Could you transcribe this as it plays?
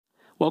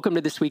Welcome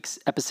to this week's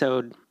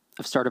episode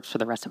of Startups for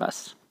the Rest of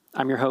Us.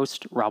 I'm your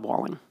host, Rob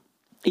Walling.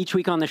 Each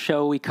week on the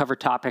show, we cover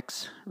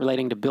topics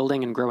relating to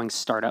building and growing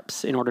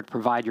startups in order to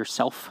provide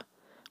yourself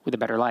with a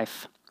better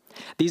life.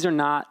 These are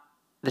not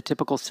the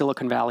typical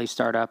Silicon Valley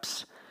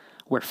startups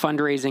where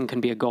fundraising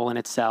can be a goal in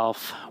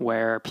itself,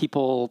 where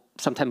people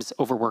sometimes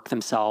overwork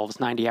themselves,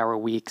 90-hour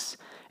weeks,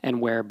 and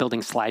where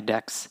building slide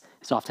decks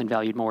is often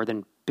valued more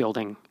than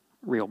building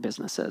real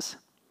businesses.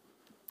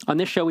 On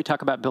this show, we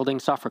talk about building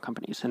software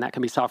companies, and that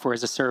can be software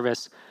as a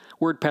service,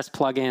 WordPress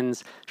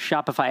plugins,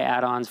 Shopify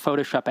add-ons,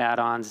 Photoshop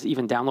add-ons,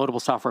 even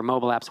downloadable software,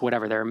 mobile apps,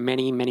 whatever. There are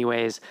many, many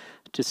ways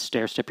to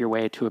stair-step your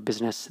way to a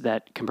business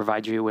that can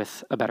provide you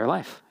with a better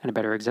life and a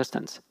better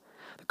existence.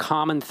 The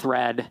common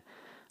thread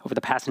over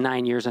the past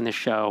 9 years on this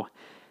show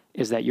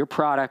is that your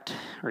product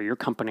or your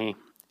company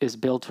is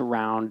built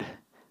around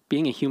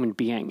being a human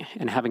being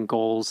and having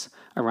goals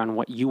around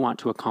what you want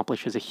to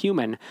accomplish as a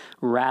human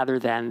rather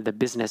than the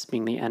business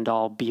being the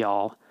end-all,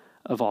 be-all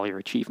of all your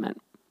achievement.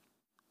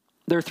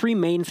 There are three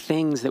main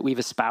things that we've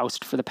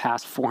espoused for the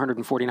past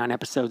 449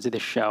 episodes of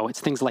this show. It's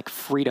things like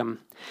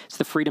freedom. It's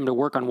the freedom to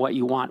work on what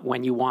you want,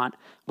 when you want,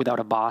 without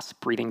a boss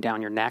breathing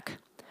down your neck,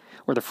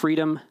 or the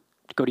freedom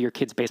to go to your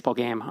kid's baseball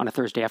game on a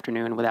Thursday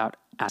afternoon without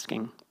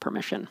asking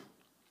permission.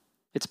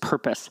 It's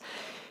purpose.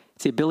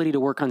 It's the ability to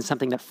work on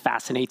something that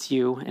fascinates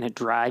you and it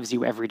drives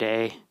you every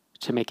day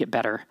to make it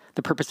better.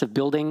 The purpose of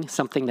building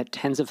something that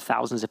tens of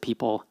thousands of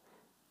people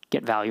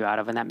get value out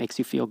of, and that makes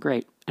you feel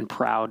great and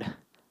proud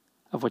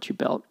of what you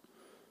built.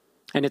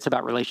 And it's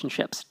about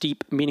relationships,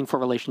 deep, meaningful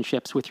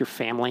relationships with your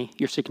family,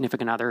 your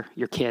significant other,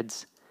 your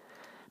kids,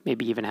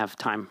 maybe even have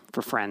time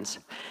for friends.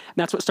 And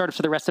that's what Startups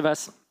for the Rest of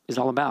Us is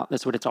all about.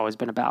 That's what it's always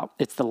been about.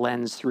 It's the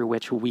lens through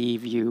which we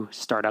view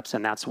startups,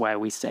 and that's why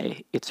we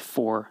say it's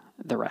for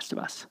the rest of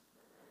us.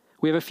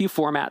 We have a few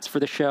formats for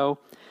the show.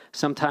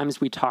 Sometimes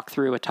we talk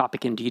through a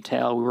topic in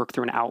detail. We work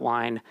through an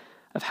outline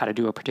of how to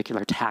do a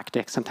particular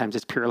tactic. Sometimes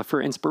it's purely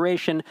for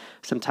inspiration.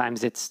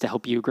 Sometimes it's to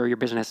help you grow your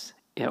business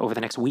over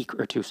the next week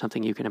or two,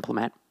 something you can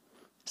implement.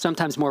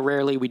 Sometimes, more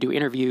rarely, we do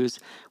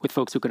interviews with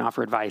folks who can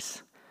offer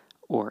advice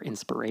or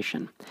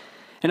inspiration.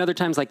 And other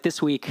times, like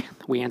this week,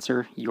 we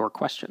answer your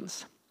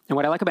questions. And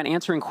what I like about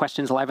answering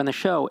questions live on the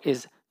show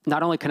is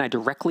not only can I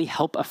directly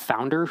help a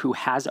founder who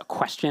has a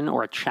question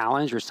or a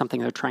challenge or something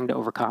they're trying to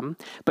overcome,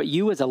 but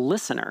you as a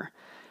listener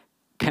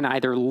can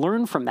either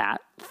learn from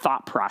that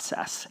thought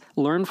process,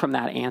 learn from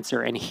that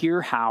answer, and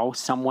hear how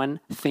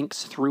someone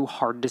thinks through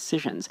hard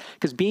decisions.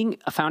 Because being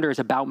a founder is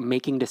about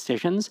making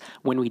decisions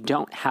when we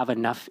don't have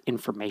enough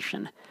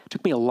information. It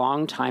took me a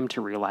long time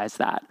to realize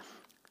that.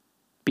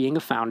 Being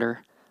a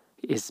founder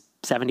is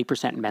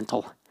 70%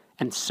 mental,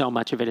 and so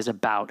much of it is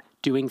about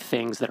doing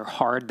things that are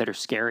hard, that are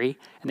scary,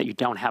 and that you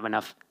don't have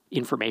enough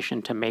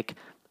information to make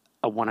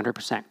a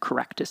 100%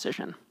 correct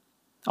decision.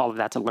 All of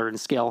that's a learned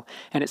skill,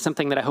 and it's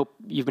something that I hope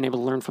you've been able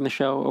to learn from the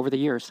show over the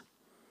years.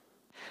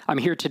 I'm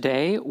here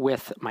today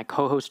with my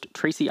co-host,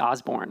 Tracy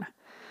Osborne.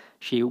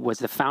 She was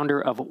the founder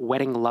of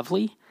Wedding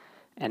Lovely,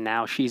 and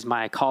now she's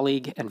my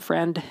colleague and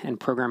friend and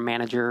program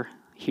manager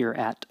here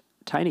at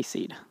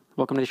TinySeed.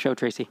 Welcome to the show,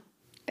 Tracy.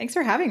 Thanks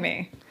for having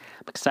me.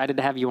 I'm excited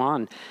to have you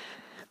on.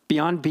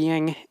 Beyond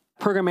being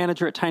program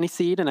manager at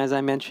TinySeed, and as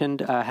I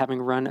mentioned,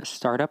 having run a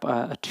startup,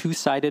 a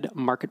two-sided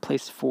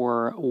marketplace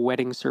for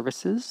wedding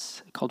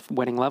services called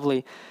Wedding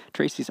Lovely,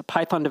 Tracy's a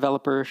Python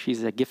developer.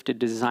 She's a gifted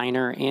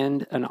designer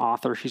and an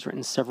author. She's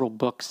written several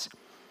books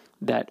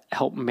that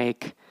help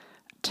make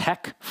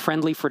tech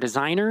friendly for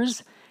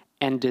designers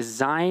and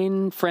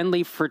design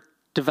friendly for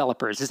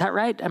developers. Is that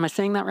right? Am I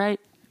saying that right?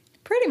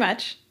 Pretty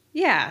much.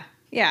 Yeah.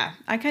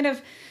 I kind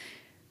of,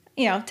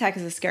 tech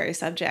is a scary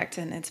subject,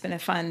 and it's been a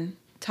fun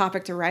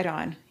topic to write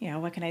on.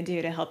 What can I do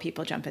to help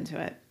people jump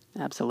into it?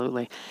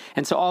 Absolutely.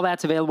 And so all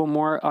that's available,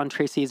 more on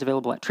Tracy is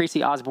available at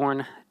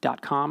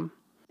tracyosborne.com.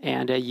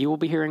 And you will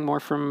be hearing more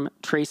from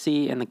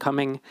Tracy in the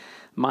coming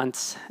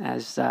months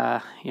as, we're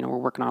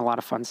working on a lot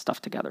of fun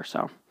stuff together.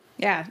 So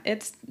yeah,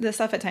 the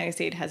stuff at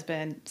TinySeed has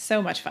been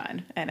so much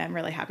fun, and I'm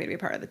really happy to be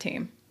part of the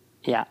team.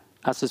 Yeah,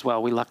 us as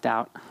well. We lucked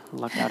out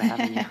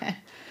having you.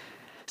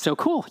 So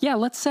cool. Yeah,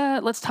 let's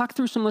talk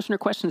through some listener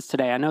questions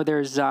today. I know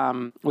there's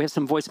we have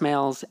some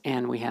voicemails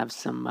and we have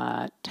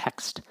some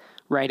text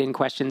write-in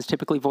questions.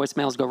 Typically,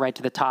 voicemails go right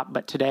to the top,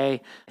 but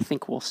today I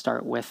think we'll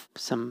start with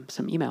some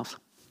emails.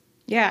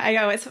 Yeah, I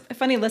know. It's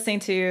funny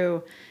listening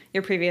to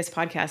your previous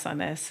podcast on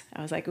this.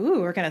 I was like, ooh,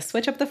 we're going to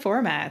switch up the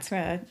formats.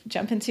 We're going to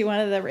jump into one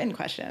of the written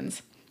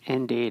questions.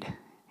 Indeed.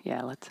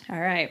 Yeah, let's.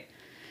 All right.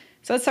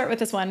 So let's start with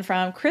this one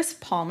from Chris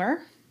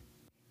Palmer.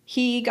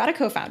 He got a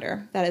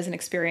co-founder that is an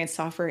experienced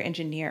software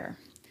engineer.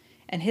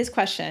 And his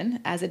question,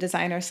 as a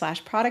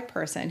designer/product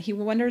person, he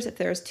wonders if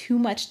there's too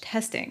much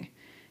testing.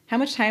 How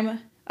much time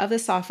of the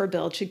software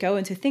build should go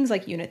into things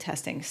like unit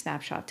testing,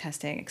 snapshot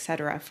testing,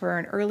 etc., for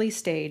an early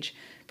stage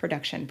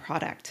production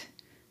product?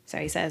 So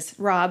he says,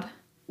 Rob,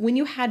 when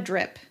you had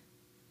Drip,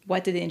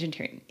 what did the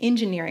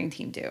engineering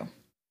team do?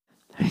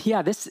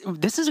 Yeah, this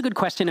is a good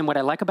question. And what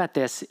I like about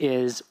this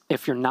is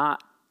if you're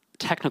not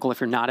technical, if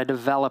you're not a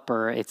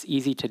developer, it's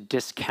easy to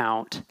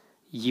discount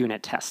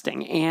unit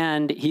testing,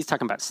 and he's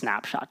talking about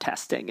snapshot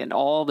testing and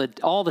all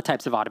the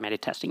types of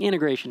automated testing,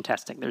 integration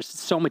testing. There's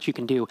so much you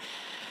can do.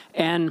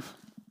 And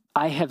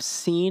I have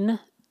seen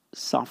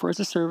software as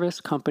a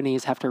service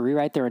companies have to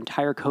rewrite their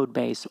entire code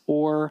base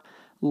or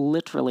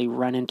literally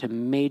run into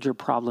major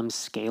problems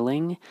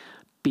scaling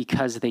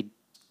because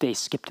they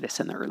skipped this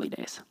in the early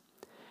days.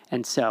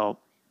 And so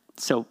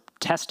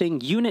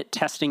testing, unit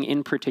testing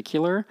in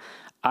particular,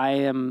 I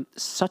am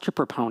such a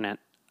proponent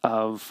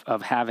of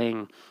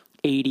having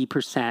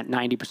 80%,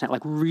 90%,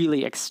 like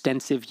really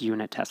extensive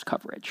unit test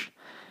coverage.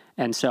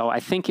 And so I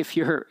think if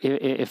you're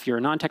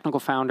a non-technical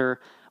founder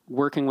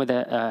working with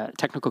a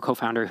technical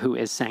co-founder who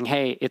is saying,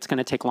 hey, it's going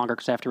to take longer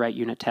because I have to write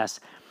unit tests,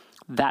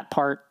 that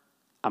part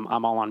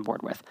I'm all on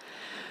board with.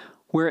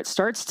 Where it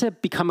starts to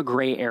become a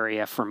gray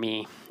area for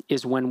me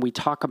is when we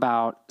talk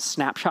about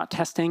snapshot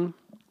testing,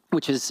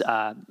 which is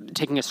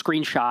taking a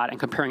screenshot and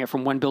comparing it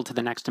from one build to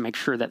the next to make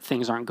sure that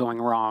things aren't going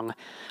wrong,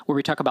 where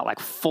we talk about like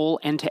full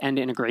end-to-end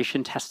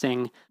integration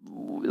testing,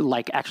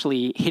 like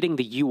actually hitting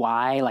the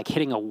UI, like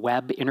hitting a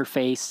web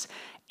interface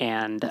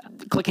and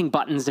clicking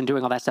buttons and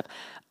doing all that stuff.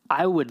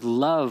 I would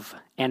love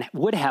and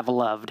would have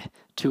loved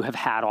to have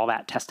had all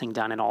that testing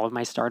done in all of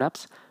my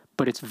startups,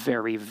 but it's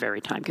very, very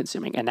time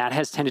consuming. And that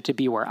has tended to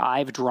be where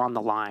I've drawn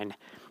the line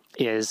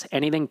is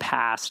anything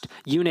past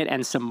unit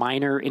and some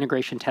minor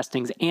integration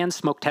testings and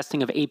smoke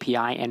testing of API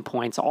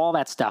endpoints, all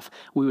that stuff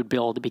we would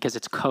build because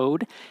it's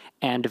code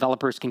and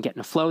developers can get in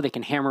a flow, they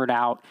can hammer it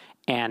out,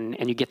 and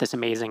you get this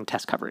amazing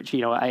test coverage.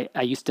 You know,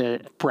 I used to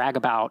brag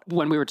about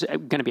when we were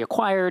going to be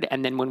acquired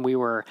and then when we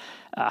were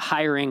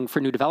hiring for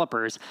new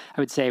developers,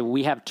 I would say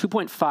we have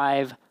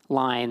 2.5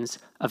 lines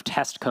of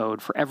test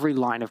code for every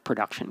line of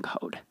production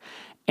code.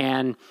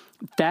 And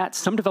that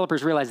some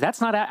developers realize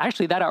that's not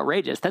actually that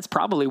outrageous. That's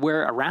probably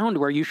around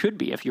where you should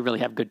be if you really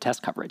have good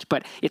test coverage.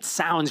 But it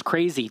sounds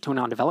crazy to a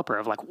non-developer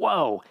of like,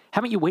 whoa,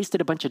 haven't you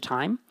wasted a bunch of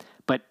time?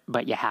 But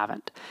you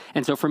haven't.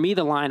 And so for me,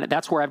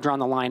 that's where I've drawn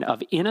the line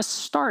of in a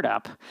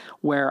startup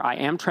where I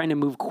am trying to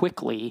move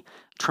quickly,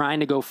 trying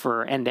to go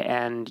for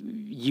end-to-end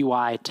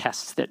UI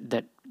tests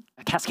that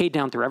cascade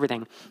down through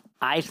everything,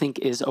 I think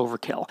is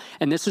overkill.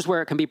 And this is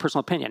where it can be personal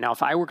opinion. Now,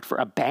 if I worked for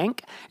a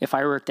bank, if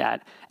I worked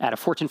at a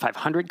Fortune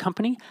 500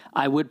 company,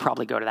 I would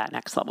probably go to that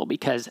next level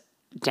because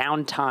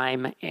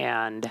downtime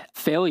and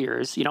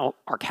failures,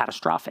 are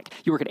catastrophic.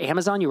 You work at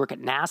Amazon, you work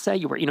at NASA,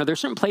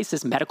 there's certain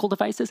places, medical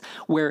devices,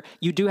 where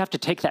you do have to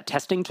take that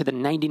testing to the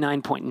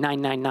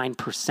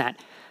 99.999%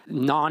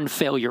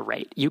 non-failure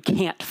rate. You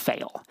can't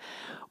fail.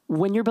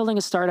 When you're building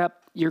a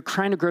startup, you're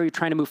trying to grow, you're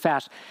trying to move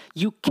fast,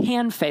 you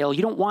can fail.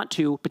 You don't want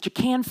to, but you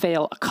can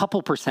fail a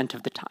couple percent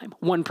of the time,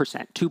 1%,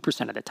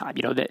 2% of the time,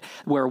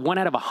 where 1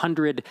 out of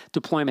 100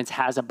 deployments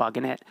has a bug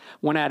in it.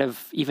 1 out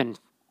of even,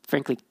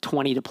 frankly,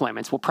 20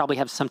 deployments will probably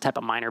have some type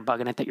of minor bug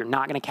in it that you're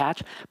not going to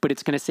catch, but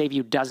it's going to save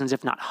you dozens,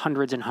 if not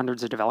hundreds and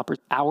hundreds of developer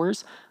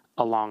hours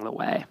along the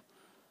way.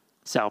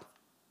 So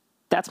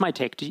that's my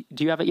take. Do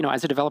you have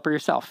as a developer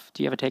yourself,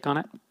 do you have a take on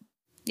it?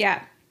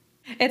 Yeah.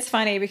 It's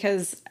funny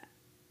because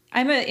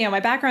my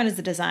background is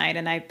the design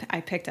and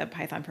I picked up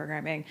Python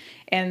programming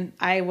and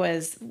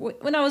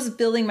when I was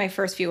building my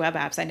first few web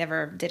apps, I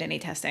never did any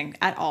testing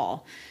at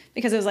all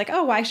because it was like,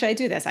 oh, why should I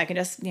do this? I can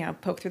just,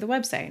 poke through the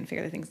website and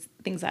figure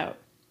things out.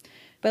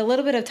 But a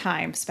little bit of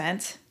time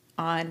spent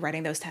on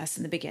writing those tests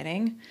in the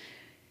beginning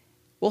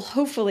will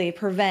hopefully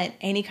prevent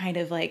any kind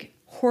of like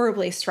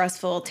horribly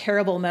stressful,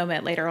 terrible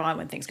moment later on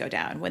when things go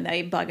down, when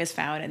the bug is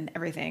found and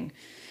everything,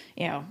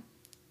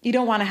 you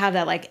don't want to have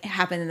that like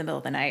happen in the middle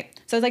of the night.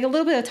 So it's like a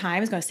little bit of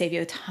time is going to save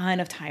you a ton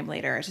of time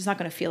later. It's just not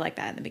going to feel like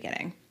that in the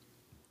beginning.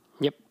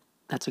 Yep.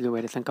 That's a good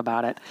way to think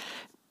about it.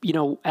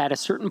 At a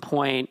certain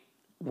point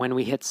when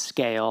we hit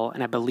scale,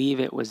 and I believe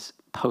it was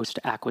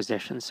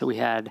post-acquisition, so we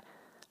had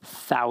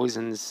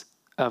thousands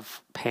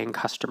of paying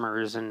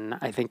customers, and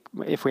I think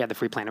if we had the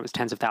free plan, it was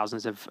tens of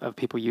thousands of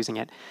people using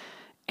it.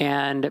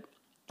 And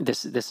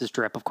this is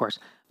Drip, of course.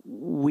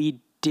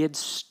 We did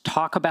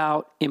talk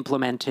about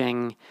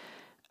implementing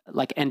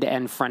like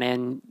end-to-end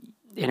front-end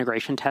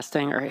integration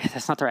testing, or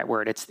that's not the right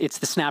word. It's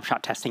the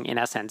snapshot testing in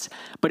essence,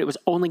 but it was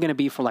only going to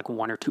be for like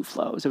 1 or 2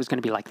 flows. It was going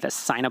to be like the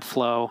sign-up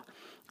flow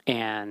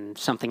and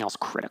something else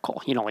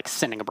critical, like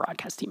sending a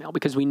broadcast email,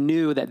 because we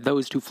knew that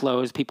those 2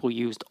 flows people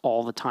used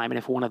all the time. And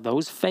if one of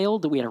those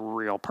failed, we had a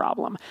real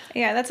problem.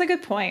 Yeah, that's a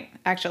good point,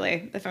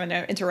 actually, if I'm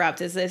going to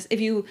interrupt, is this, if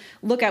you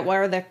look at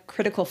where the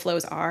critical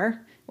flows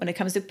are, when it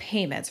comes to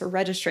payments or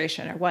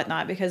registration or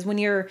whatnot, because when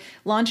you're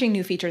launching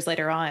new features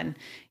later on,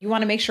 you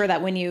want to make sure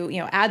that when you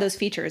add those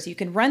features, you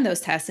can run those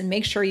tests and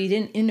make sure you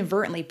didn't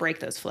inadvertently break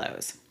those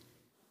flows.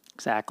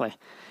 Exactly.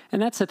 And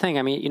that's the thing.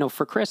 I mean,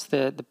 for Chris,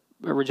 the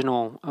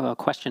original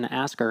question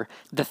asker,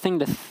 the thing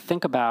to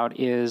think about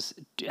is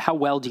how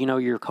well do you know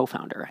your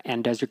co-founder?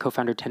 And does your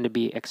co-founder tend to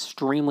be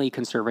extremely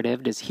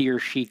conservative? Does he or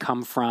she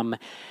come from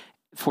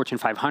Fortune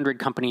 500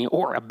 company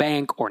or a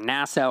bank or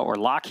NASA or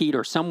Lockheed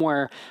or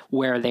somewhere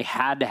where they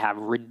had to have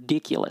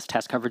ridiculous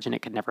test coverage and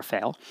it could never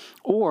fail?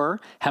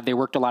 Or have they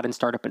worked a lot in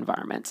startup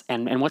environments?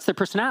 And what's their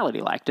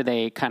personality like? Do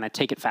they kind of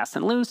take it fast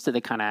and loose? Do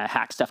they kind of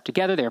hack stuff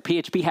together? They're a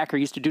PHP hacker,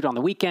 used to do it on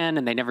the weekend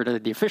and they never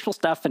did the official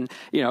stuff, and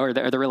or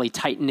the really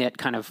tight-knit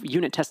kind of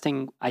unit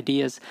testing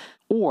ideas?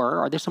 Or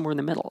are they somewhere in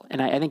the middle?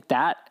 And I think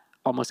that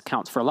almost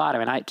counts for a lot.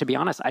 I mean, to be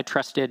honest, I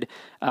trusted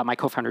my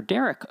co-founder,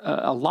 Derek,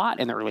 a lot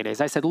in the early days.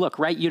 I said, look,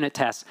 write unit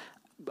tests.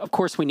 Of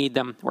course we need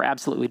them. We're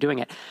absolutely doing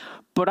it.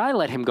 But I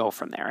let him go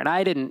from there. And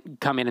I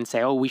didn't come in and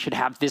say, oh, we should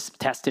have this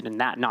tested and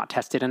that not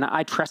tested. And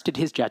I trusted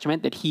his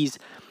judgment that he's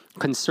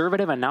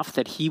conservative enough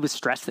that he was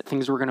stressed that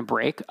things were going to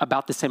break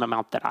about the same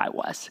amount that I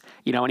was.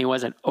 And he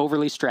wasn't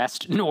overly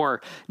stressed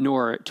nor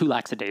too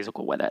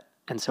lackadaisical with it.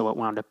 And so it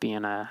wound up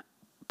being a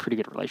pretty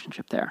good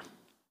relationship there.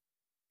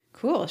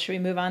 Cool. Should we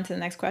move on to the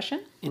next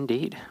question?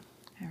 Indeed.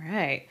 All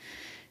right.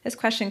 This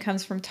question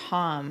comes from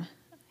Tom,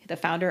 the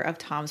founder of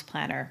Tom's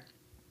Planner.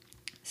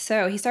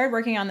 So he started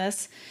working on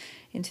this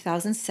in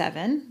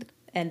 2007,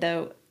 and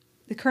though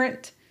the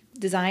current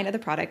design of the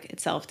product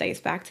itself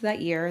dates back to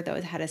that year, though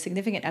it had a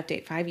significant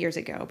update 5 years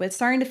ago, but it's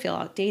starting to feel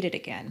outdated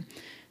again.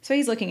 So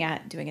he's looking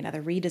at doing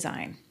another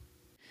redesign.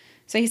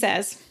 So he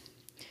says,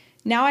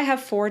 now I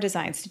have 4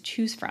 designs to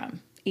choose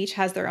from. Each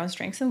has their own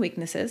strengths and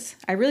weaknesses.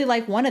 I really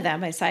like one of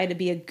them. I decided it'd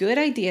be a good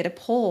idea to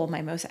poll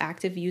my most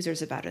active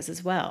users about it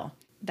as well.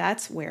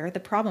 That's where the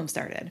problem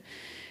started.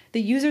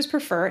 The users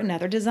prefer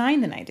another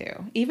design than I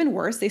do. Even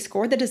worse, they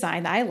scored the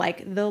design that I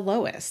like the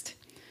lowest.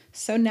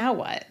 So now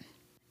what?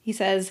 He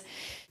says,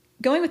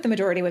 going with the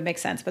majority would make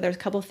sense, but there's a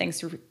couple of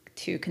things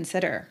to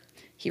consider.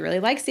 He really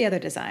likes the other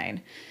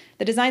design.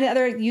 The design that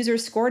other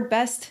users scored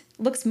best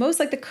looks most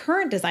like the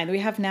current design that we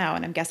have now,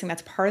 and I'm guessing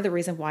that's part of the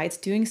reason why it's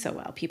doing so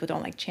well. People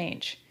don't like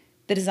change.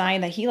 The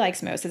design that he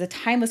likes most has a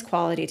timeless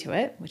quality to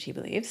it, which he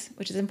believes,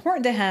 which is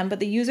important to him, but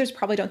the users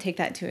probably don't take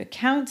that into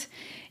account,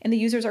 and the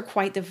users are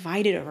quite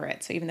divided over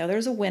it. So even though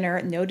there's a winner,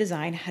 no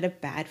design had a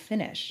bad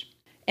finish.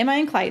 Am I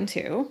inclined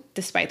to,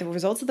 despite the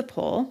results of the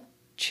poll,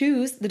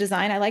 choose the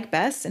design I like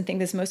best and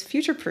think is most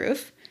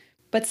future-proof?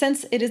 But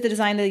since it is the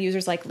design that the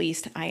users like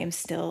least, I am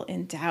still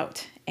in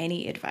doubt.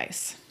 Any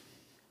advice?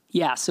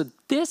 Yeah, so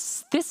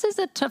this is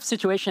a tough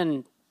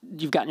situation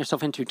you've gotten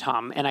yourself into,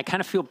 Tom, and I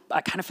kind of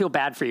feel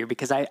bad for you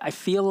because I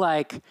feel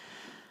like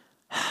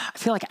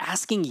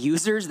asking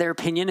users their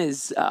opinion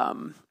is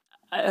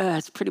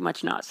it's pretty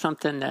much not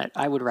something that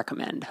I would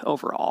recommend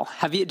overall.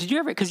 Did you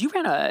ever, because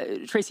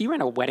Tracy, you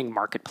ran a wedding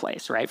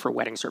marketplace, right, for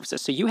wedding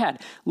services. So you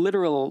had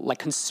literal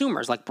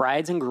consumers, like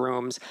brides and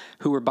grooms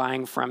who were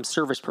buying from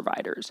service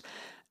providers.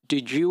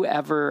 Did you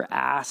ever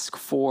ask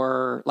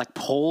for,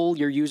 poll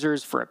your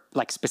users for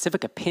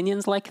specific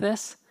opinions like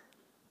this?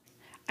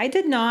 I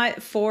did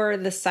not for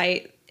the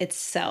site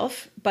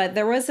itself, but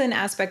there was an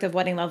aspect of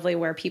Wedding Lovely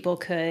where people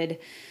could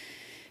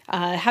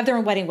have their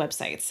own wedding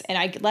websites. And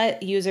I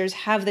let users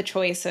have the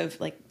choice of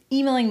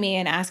emailing me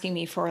and asking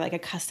me for a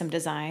custom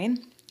design.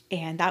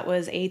 And that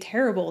was a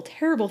terrible,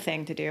 terrible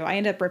thing to do. I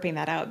ended up ripping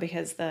that out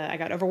because I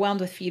got overwhelmed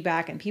with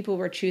feedback and people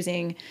were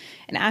choosing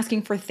and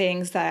asking for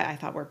things that I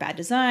thought were bad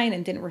design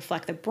and didn't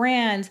reflect the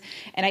brand.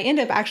 And I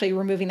ended up actually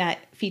removing that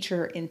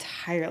feature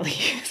entirely.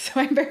 So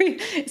I'm very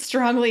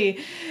strongly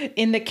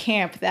in the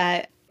camp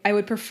that I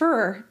would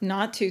prefer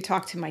not to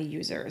talk to my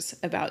users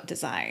about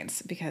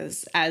designs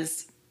because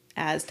as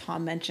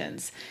Tom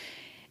mentions,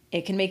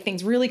 it can make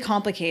things really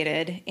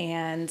complicated.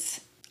 And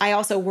I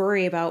also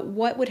worry about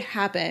what would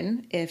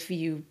happen if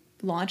you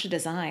launch a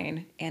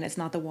design and it's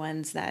not the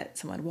ones that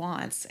someone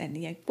wants.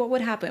 And what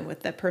would happen with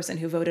the person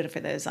who voted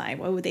for the design?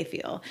 What would they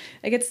feel?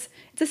 It's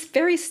a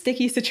very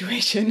sticky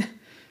situation.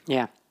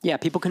 Yeah. Yeah.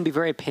 People can be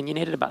very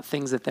opinionated about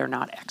things that they're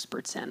not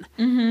experts in.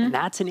 Mm-hmm. And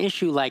that's an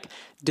issue.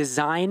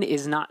 Design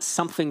is not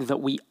something that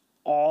we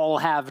all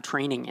have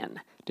training in.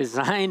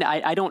 Design,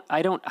 I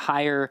don't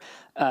hire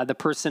the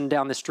person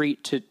down the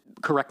street to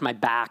correct my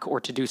back or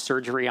to do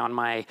surgery on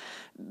my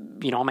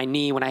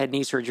knee when I had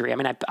knee surgery. I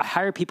mean, I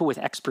hire people with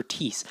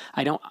expertise.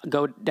 I don't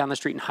go down the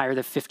street and hire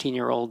the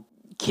 15-year-old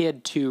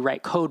kid to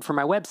write code for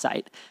my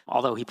website,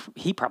 although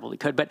he probably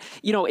could. But,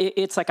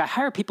 it's I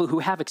hire people who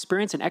have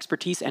experience and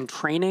expertise and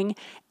training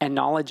and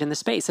knowledge in the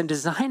space. And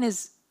design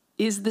is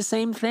the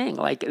same thing.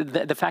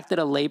 The fact that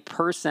a lay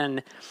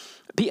person,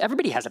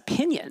 everybody has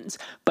opinions,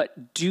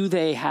 but do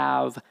they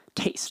have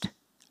taste?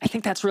 I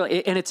think that's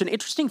really, and it's an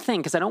interesting thing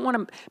because I don't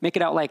want to make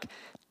it out like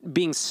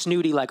being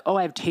snooty,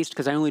 I have taste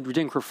because I only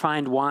drink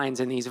refined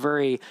wines and these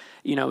very,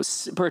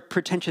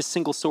 pretentious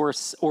single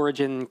source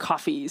origin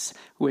coffees,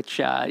 which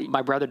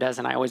my brother does.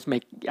 And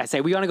I say,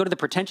 we want to go to the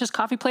pretentious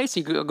coffee place?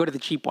 You go to the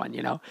cheap one,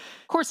 Of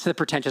course the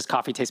pretentious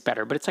coffee tastes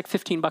better, but it's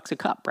 $15 a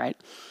cup, right?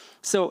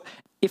 So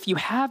if you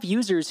have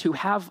users who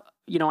have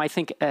I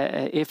think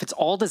if it's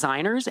all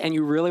designers and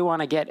you really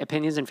want to get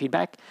opinions and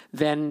feedback,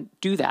 then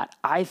do that.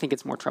 I think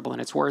it's more trouble than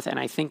it's worth, and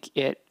I think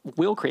it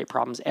will create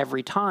problems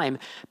every time,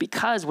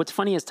 because what's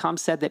funny is Tom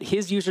said that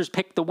his users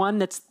pick the one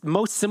that's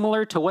most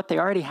similar to what they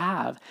already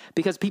have,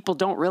 because people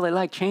don't really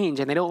like change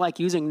and they don't like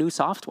using new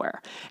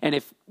software. And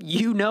if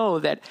you know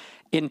that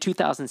in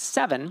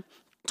 2007,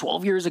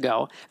 12 years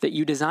ago, that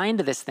you designed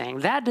this thing,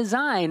 that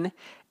design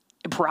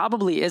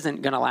probably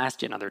isn't going to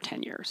last you another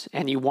 10 years.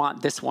 And you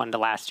want this one to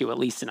last you at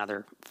least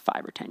another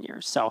 5 or 10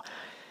 years. So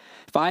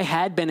if I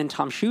had been in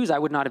Tom's shoes, I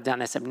would not have done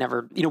this. I've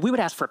never, we would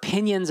ask for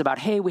opinions about,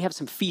 hey, we have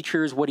some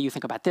features. What do you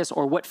think about this?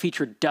 Or what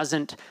feature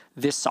doesn't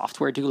this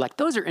software do? Like,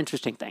 those are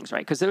interesting things,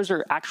 right? Because those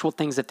are actual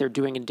things that they're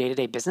doing in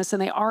day-to-day business,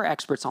 and they are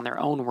experts on their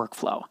own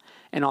workflow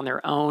and on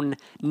their own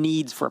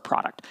needs for a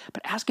product.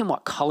 But ask them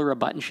what color a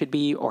button should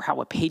be, or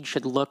how a page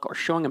should look, or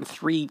showing them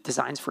 3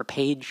 designs for a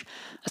page.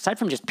 Aside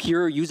from just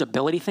pure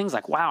usability things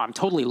like, wow, I'm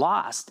totally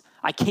lost,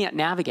 I can't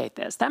navigate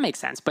this. That makes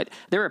sense. But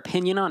their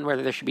opinion on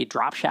whether there should be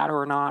drop shadow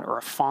or not, or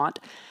a font,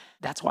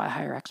 that's why I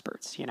hire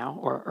experts,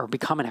 or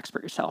become an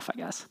expert yourself, I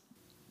guess.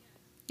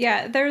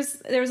 Yeah, there's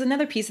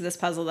another piece of this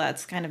puzzle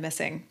that's kind of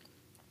missing,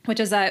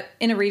 which is that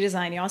in a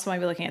redesign, you also want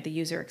to be looking at the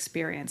user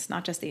experience,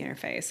 not just the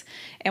interface.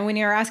 And when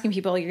you're asking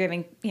people, you're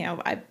giving,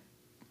 it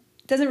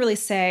doesn't really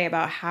say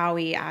about how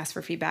we ask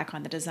for feedback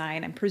on the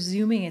design. I'm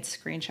presuming it's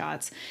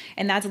screenshots,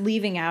 and that's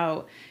leaving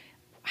out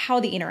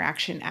how the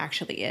interaction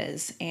actually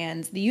is.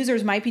 And the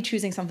users might be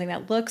choosing something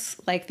that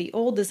looks like the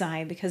old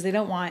design because they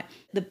don't want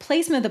the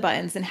placement of the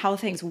buttons and how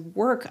things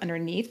work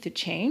underneath to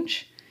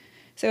change.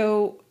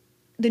 So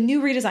the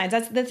new redesigns,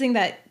 that's the thing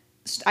that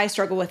I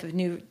struggle with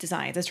new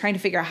designs, is trying to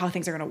figure out how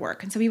things are going to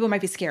work. And so people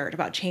might be scared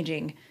about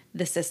changing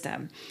the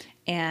system.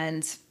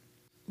 And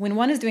when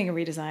one is doing a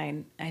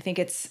redesign, I think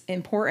it's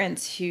important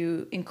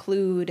to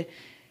include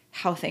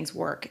how things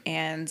work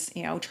and,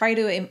 try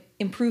to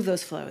improve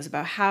those flows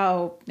about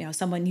how,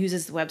 someone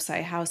uses the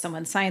website, how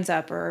someone signs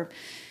up or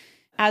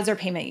adds their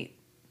payment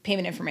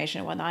information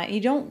and whatnot. And you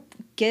don't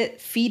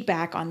get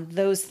feedback on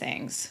those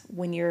things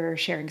when you're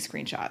sharing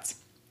screenshots.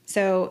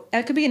 So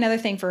that could be another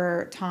thing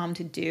for Tom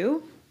to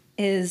do,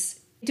 is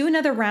do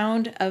another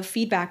round of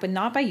feedback, but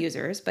not by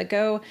users, but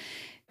go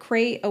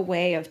create a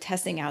way of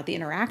testing out the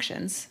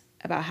interactions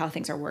about how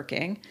things are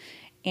working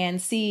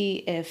and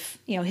see if,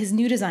 his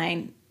new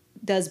design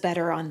does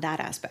better on that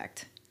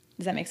aspect.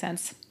 Does that make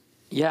sense?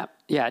 Yeah,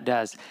 it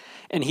does.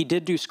 And he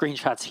did do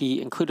screenshots.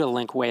 He included a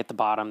link way at the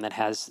bottom that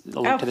has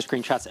the link to the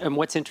screenshots. And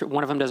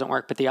one of them doesn't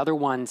work, but the other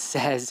one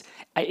says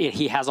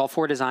he has all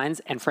 4 designs,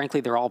 and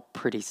frankly, they're all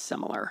pretty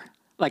similar.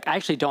 Like, I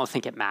actually don't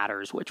think it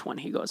matters which one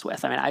he goes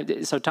with.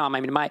 So Tom,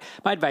 my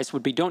advice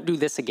would be, don't do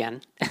this again,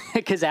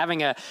 because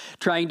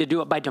trying to do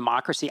it by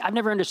democracy, I've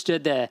never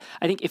understood I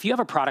think if you have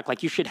a product,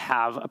 like, you should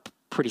have a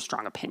pretty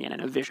strong opinion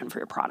and a vision for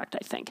your product,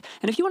 I think.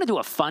 And if you want to do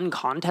a fun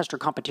contest or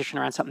competition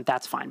around something,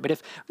 that's fine. But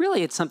if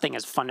really it's something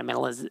as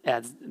fundamental as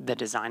the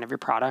design of your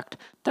product,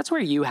 that's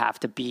where you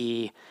have to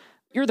be.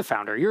 You're the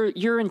founder.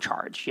 You're in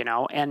charge,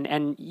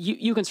 and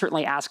you can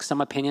certainly ask some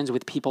opinions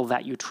with people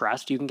that you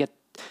trust. You can get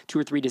 2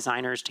 or 3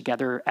 designers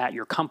together at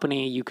your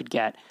company. You could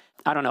get,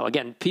 I don't know,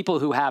 again, people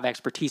who have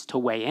expertise to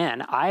weigh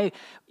in. I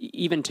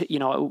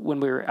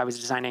was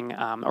designing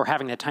or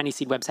having the Tiny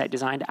Seed website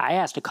designed, I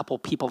asked a couple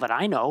people that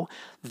I know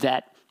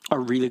that are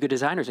really good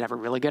designers and have a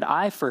really good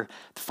eye for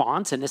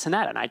fonts and this and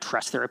that, and I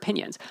trust their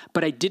opinions.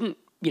 But I didn't,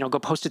 go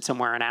post it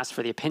somewhere and ask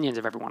for the opinions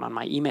of everyone on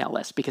my email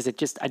list, because I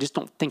just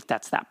don't think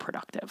that's that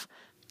productive.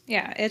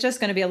 Yeah, it's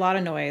just going to be a lot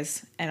of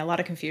noise and a lot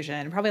of confusion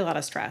and probably a lot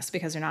of stress,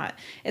 because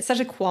it's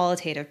such a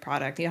qualitative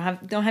product. You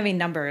don't have any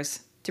numbers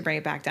to bring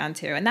it back down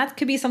to. And that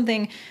could be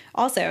something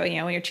also,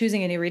 when you're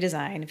choosing a new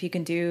redesign, if you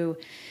can do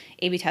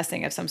A/B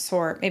testing of some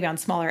sort, maybe on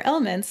smaller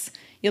elements,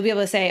 you'll be able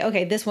to say,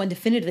 okay, this one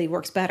definitively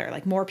works better.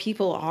 Like, more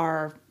people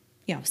are,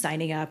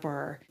 signing up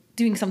or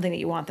doing something that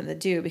you want them to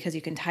do, because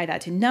you can tie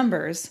that to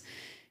numbers.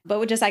 But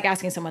with just like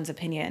asking someone's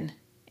opinion,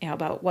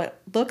 about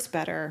what looks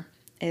better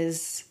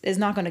is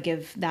not going to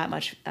give that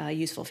much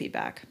useful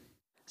feedback.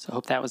 So I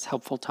hope that was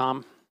helpful,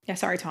 Tom. Yeah,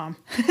 sorry, Tom.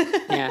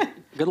 Yeah,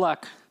 good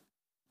luck.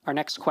 Our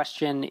next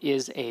question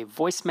is a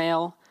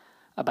voicemail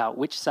about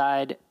which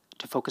side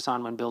to focus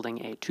on when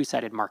building a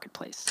 2-sided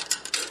marketplace.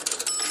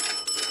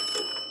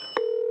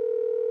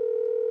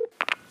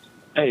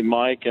 Hey,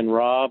 Mike and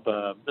Rob.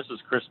 This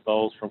is Chris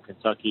Bowles from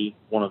Kentucky,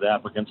 one of the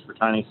applicants for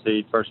Tiny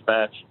Seed First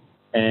Batch.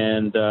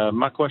 And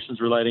my question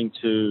is relating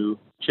to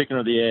chicken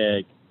or the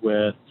egg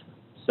with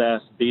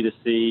SaaS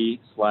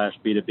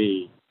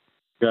B2C/B2B.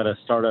 Got a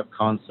startup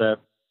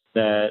concept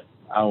that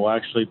I will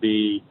actually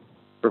be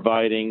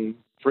providing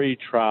free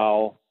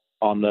trial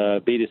on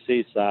the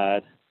B2C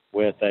side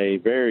with a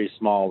very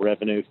small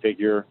revenue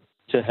figure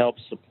to help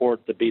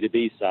support the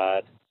B2B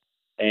side.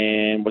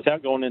 And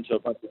without going into a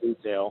bunch of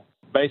detail,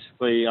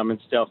 basically I'm in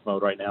stealth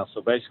mode right now.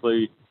 So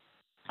basically,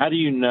 how do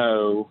you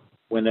know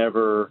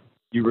whenever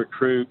you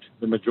recruit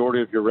the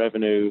majority of your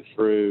revenue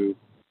through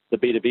the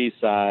B2B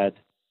side,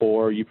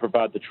 or you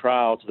provide the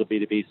trial to the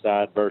B2B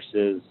side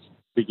versus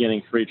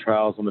beginning free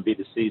trials on the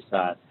B2C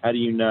side? How do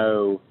you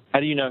know how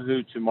do you know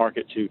who to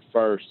market to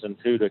first and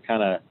who to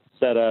kind of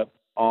set up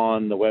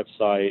on the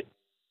website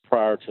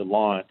prior to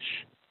launch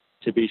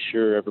to be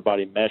sure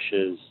everybody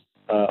meshes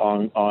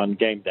on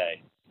game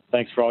day?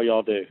 Thanks for all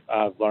y'all do.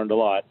 I've learned a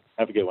lot.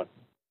 Have a good one.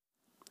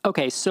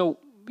 Okay, so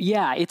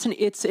yeah, it's an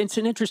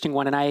interesting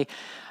one, and I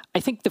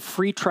think the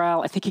free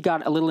trial, I think he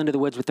got a little into the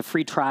woods with the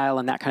free trial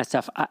and that kind of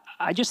stuff.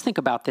 I just think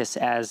about this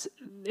as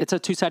it's a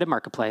two-sided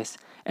marketplace,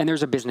 and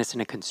there's a business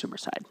and a consumer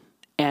side.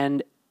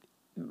 And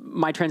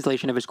my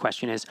translation of his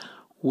question is,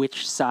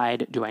 which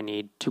side do I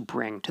need to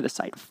bring to the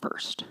site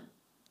first?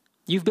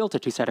 You've built a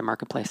two-sided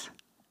marketplace.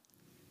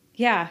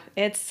 Yeah,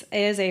 it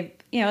is a,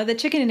 the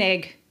chicken and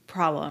egg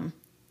problem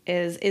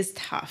is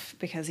tough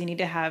because you need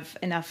to have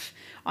enough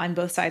on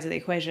both sides of the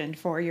equation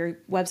for your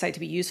website to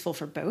be useful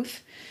for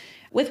both.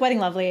 With Wedding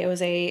Lovely, it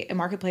was a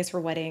marketplace for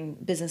wedding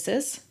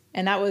businesses,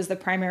 and that was the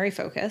primary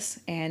focus.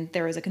 And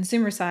there was a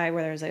consumer side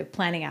where there's a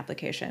planning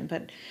application,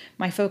 but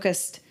my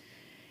focus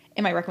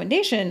and my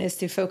recommendation is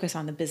to focus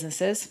on the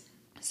businesses.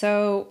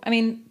 So,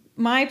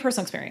 my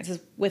personal experience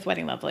with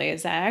Wedding Lovely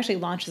is that I actually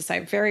launched the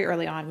site very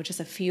early on with just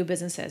a few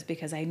businesses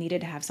because I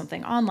needed to have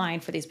something online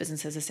for these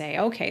businesses to say,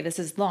 okay, this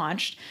is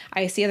launched.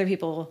 I see other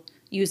people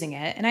using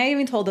it. And I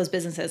even told those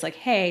businesses like,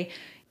 hey,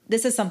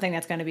 this is something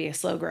that's going to be a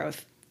slow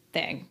growth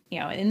thing.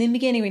 In the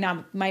beginning, we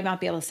might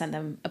not be able to send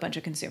them a bunch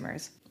of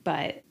consumers,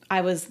 but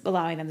I was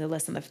allowing them to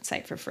list on the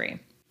site for free.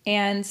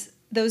 And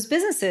those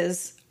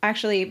businesses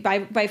actually,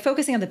 by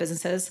focusing on the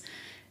businesses,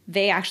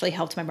 they actually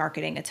helped my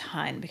marketing a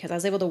ton because I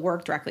was able to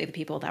work directly with the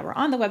people that were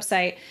on the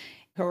website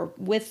who were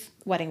with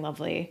Wedding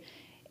Lovely,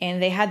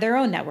 and they had their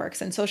own networks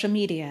and social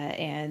media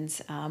and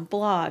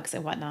blogs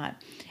and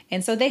whatnot.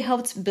 And so they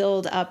helped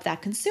build up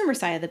that consumer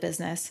side of the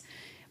business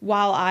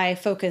while I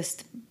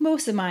focused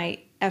most of my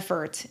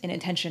effort and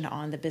attention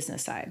on the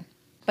business side.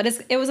 But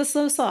it was a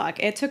slow slog.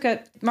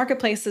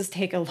 Marketplaces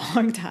take a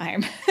long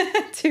time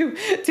to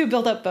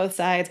build up both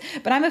sides.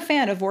 But I'm a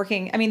fan of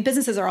working.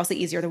 Businesses are also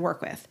easier to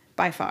work with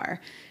by far.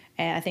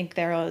 And I think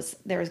there was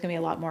going to be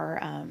a lot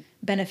more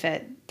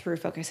benefit through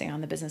focusing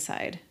on the business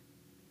side.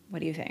 What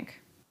do you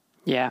think?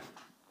 Yeah.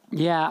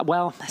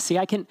 Well, see,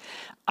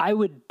 I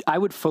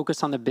would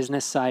focus on the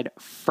business side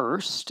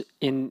first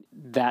in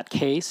that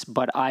case,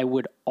 but I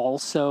would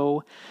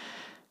also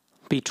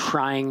be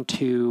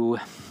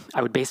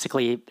I would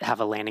basically have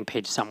a landing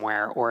page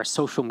somewhere or a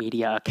social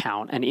media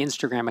account, an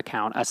Instagram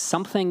account,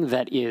 something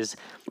that is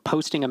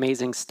posting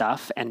amazing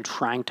stuff and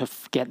trying to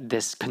get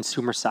this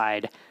consumer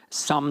side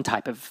some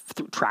type of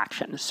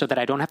traction so that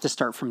I don't have to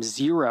start from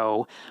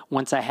zero.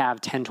 Once I have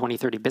 10, 20,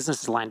 30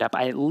 businesses lined up,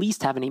 I at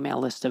least have an email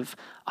list of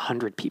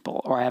 100 people,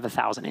 or I have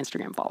 1,000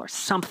 Instagram followers,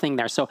 something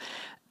there. So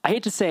I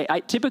hate to say,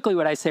 typically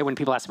what I say when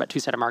people ask about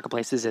two-sided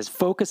marketplaces is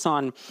focus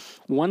on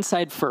one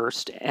side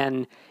first,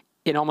 and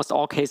in almost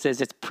all cases,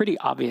 it's pretty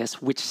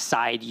obvious which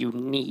side you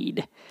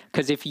need.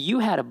 Because if you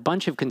had a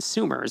bunch of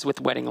consumers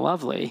with Wedding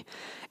Lovely,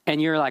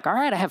 and you're like, all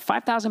right, I have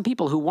 5,000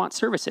 people who want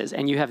services,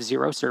 and you have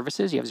zero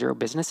services, you have zero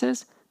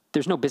businesses,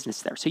 there's no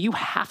business there. So you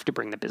have to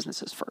bring the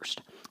businesses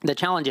first. The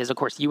challenge is, of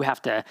course, you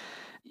have to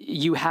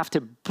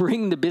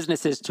bring the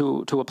businesses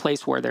to a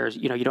place where there's,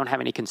 you don't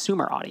have any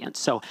consumer audience.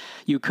 So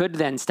you could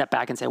then step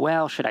back and say,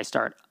 well, should I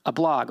start a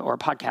blog or a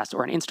podcast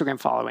or an Instagram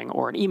following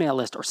or an email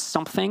list or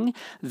something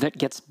that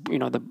gets,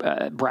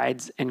 the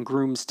brides and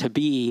grooms to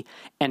be,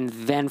 and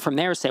then from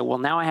there say, well,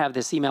 now I have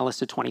this email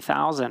list of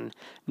 20,000.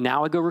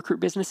 Now I go recruit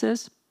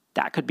businesses.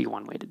 That could be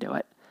one way to do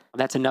it.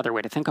 That's another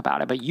way to think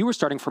about it. But you were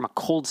starting from a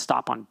cold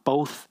stop on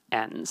both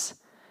ends,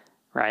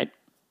 right?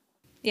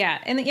 Yeah.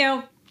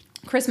 And,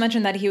 Chris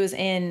mentioned that he was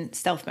in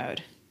stealth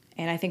mode.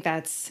 And I think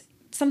that's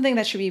something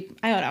that should be,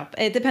 I don't know,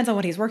 it depends on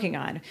what he's working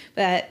on.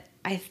 But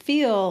I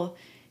feel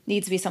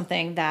needs to be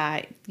something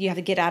that you have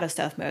to get out of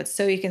stealth mode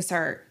so you can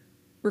start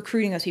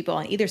recruiting those people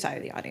on either side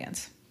of the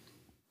audience.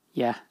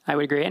 Yeah, I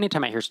would agree.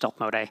 Anytime I hear stealth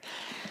mode,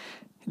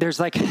 there's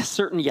like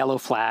certain yellow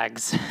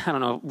flags. I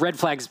don't know. Red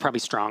flags is probably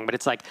strong, but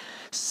it's like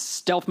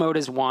stealth mode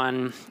is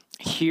one.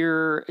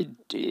 Here,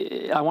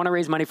 I want to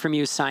raise money from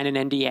you, sign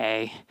an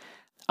NDA.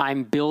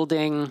 I'm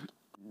building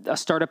a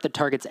startup that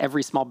targets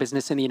every small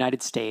business in the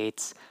United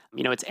States.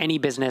 It's any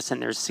business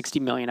and there's 60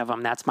 million of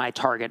them. That's my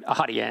target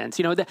audience.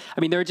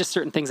 There are just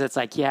certain things that's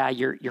like, yeah,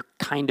 you're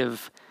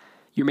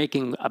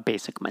making a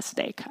basic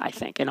mistake, I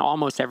think, in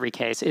almost every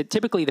case.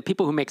 Typically, the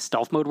people who make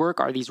stealth mode work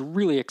are these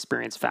really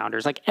experienced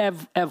founders. Like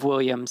Ev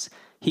Williams,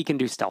 he can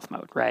do stealth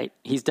mode, right?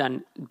 He's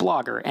done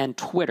Blogger and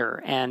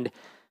Twitter and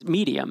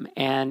Medium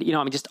and,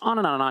 just on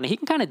and on and on. He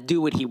can kind of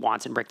do what he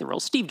wants and break the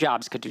rules. Steve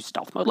Jobs could do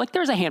stealth mode. Like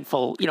there's a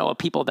handful, of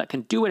people that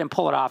can do it and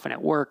pull it off and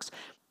it works.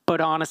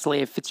 But honestly,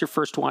 if it's your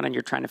first one and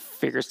you're trying to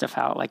figure stuff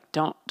out, like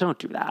don't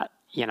do that.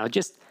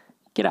 Just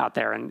get out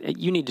there, and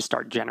you need to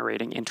start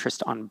generating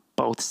interest on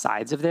both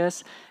sides of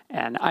this.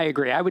 And I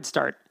agree. I would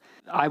start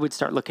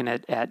looking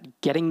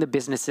at getting the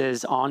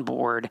businesses on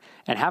board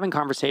and having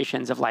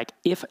conversations of like,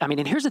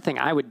 and here's the thing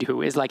I would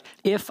do is like,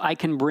 if I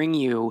can bring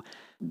you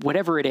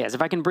whatever it is,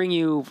 if I can bring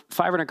you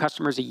 500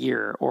 customers a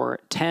year or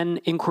 10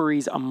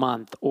 inquiries a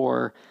month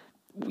or,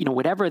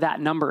 whatever that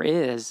number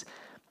is,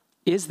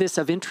 is this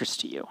of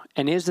interest to you?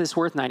 And is this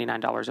worth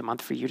 $99 a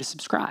month for you to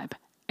subscribe?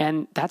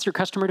 And that's your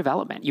customer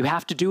development. You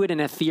have to do it in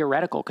a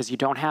theoretical because you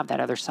don't have that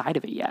other side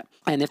of it yet.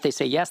 And if they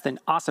say yes, then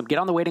awesome. Get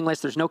on the waiting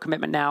list. There's no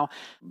commitment now.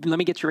 Let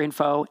me get your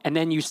info. And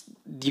then you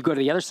go to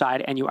the other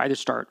side and you either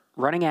start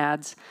running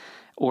ads,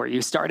 or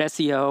you start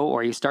SEO,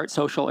 or you start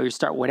social, or you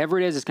start whatever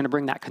it is going to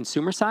bring that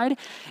consumer side,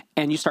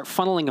 and you start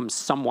funneling them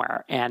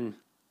somewhere. And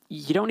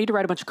you don't need to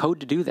write a bunch of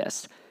code to do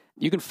this.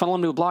 You can funnel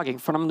them to a blog, you can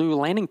funnel them to a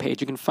landing page,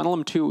 you can funnel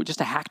them to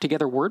just a hack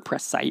together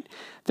WordPress site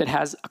that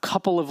has a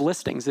couple of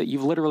listings that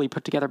you've literally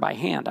put together by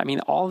hand. I mean,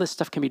 all this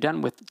stuff can be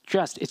done with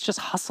it's just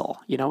hustle.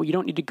 You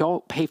don't need to go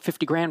pay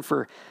 $50,000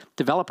 for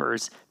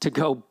developers to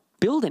go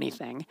build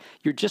anything.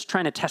 You're just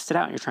trying to test it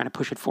out and you're trying to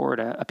push it forward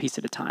a piece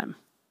at a time.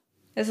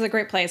 This is a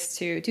great place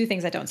to do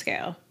things that don't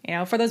scale.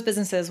 For those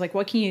businesses, like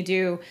what can you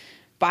do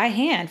by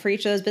hand for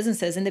each of those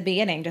businesses in the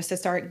beginning just to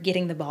start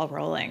getting the ball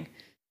rolling?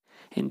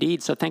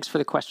 Indeed. So thanks for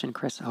the question,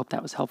 Chris. I hope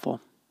that was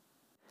helpful.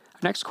 Our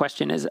next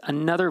question is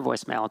another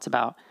voicemail. It's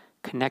about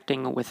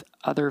connecting with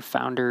other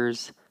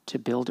founders to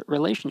build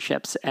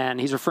relationships.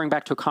 And he's referring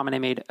back to a comment I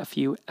made a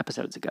few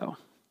episodes ago.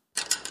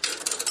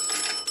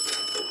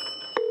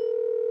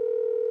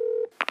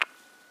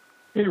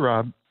 Hey,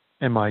 Rob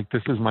and Mike.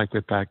 This is Mike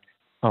Whitbeck,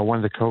 one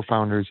of the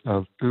co-founders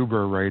of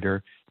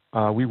UberWriter.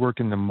 We work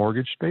in the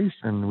mortgage space,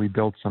 and we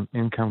built some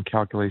income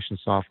calculation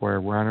software.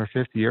 We're on our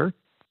 5th year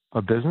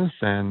of business,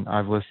 and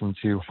I've listened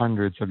to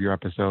hundreds of your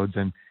episodes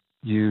and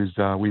used,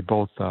 I'm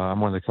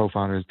one of the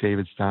co-founders,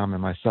 David Stom and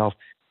myself,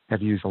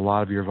 have used a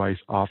lot of your advice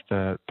off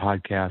the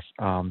podcast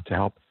to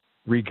help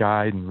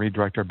re-guide and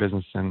redirect our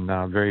business in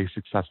very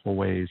successful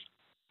ways.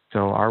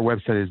 So our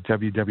website is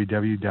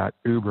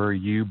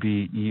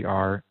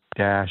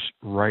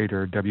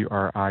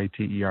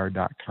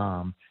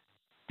www.uber-writer.com.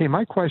 Hey,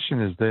 my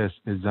question is this,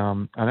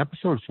 on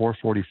episode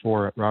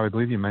 444, Rob, I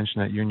believe you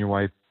mentioned that you and your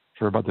wife,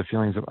 for about the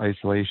feelings of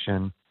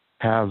isolation,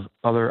 have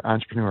other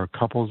entrepreneur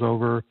couples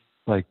over,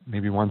 like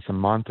maybe once a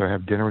month, or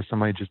have dinner with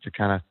somebody just to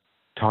kind of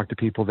talk to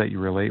people that you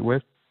relate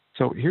with.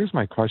 So here's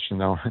my question,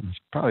 though, and it's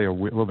probably a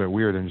little bit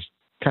weird and just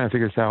kind of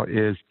figure this out,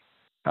 is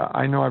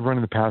I know I've run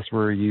in the past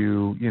where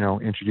you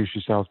introduce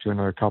yourself to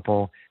another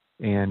couple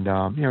and,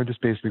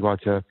 just basically go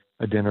out to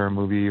a dinner, a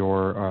movie,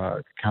 or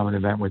a common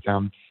event with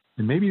them,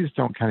 and maybe you just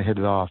don't kind of hit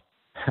it off.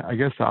 I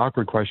guess the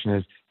awkward question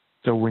is,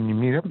 so when you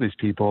meet up with these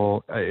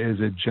people, is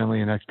it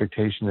generally an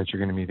expectation that you're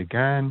going to meet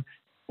again?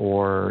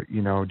 Or,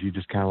 do you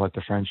just kind of let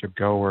the friendship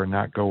go or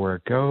not go where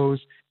it goes?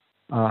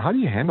 How do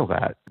you handle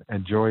that?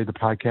 Enjoy the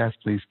podcast.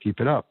 Please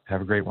keep it up. Have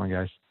a great one,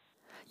 guys.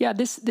 Yeah,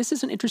 this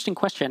is an interesting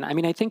question. I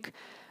mean, I think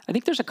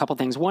there's a couple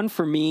things. One,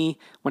 for me,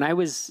 when I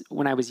was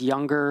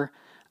younger,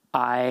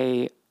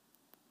 I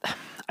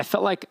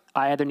felt like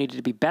I either needed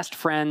to be best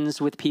friends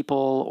with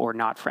people or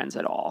not friends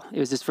at all. It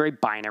was this very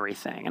binary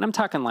thing. And I'm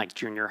talking like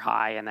junior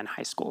high and then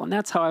high school. And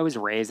that's how I was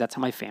raised. That's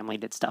how my family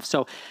did stuff.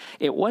 So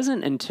it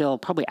wasn't until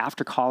probably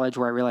after college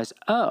where I realized,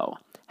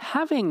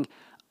 having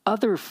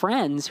other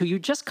friends who you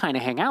just kind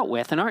of hang out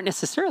with and aren't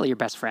necessarily your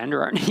best friend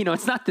or aren't,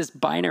 it's not this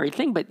binary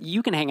thing, but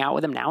you can hang out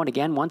with them now and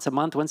again, once a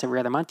month, once every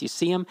other month. You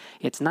see them.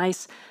 It's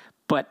nice,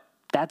 but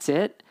that's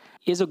it.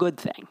 Is a good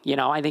thing.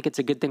 I think it's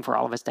a good thing for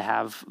all of us to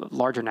have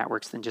larger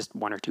networks than just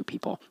one or two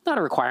people. Not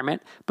a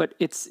requirement, but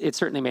it's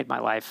certainly made my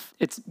life.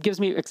 It gives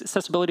me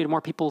accessibility to more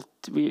people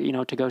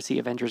to go see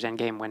Avengers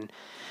Endgame when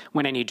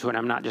I need to, and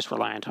I'm not just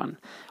reliant on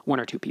one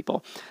or two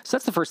people. So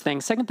that's the first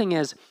thing. Second thing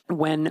is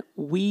when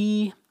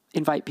we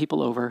invite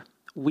people over,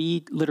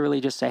 we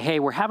literally just say, hey,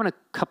 we're having a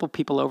couple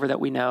people over that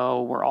we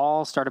know. We're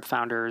all startup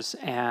founders,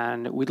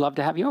 and we'd love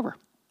to have you over.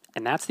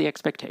 And that's the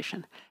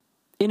expectation.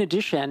 In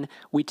addition,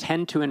 we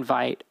tend to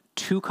invite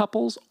 2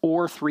 couples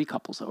or 3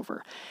 couples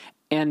over.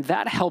 And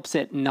that helps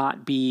it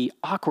not be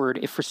awkward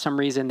if for some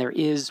reason there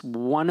is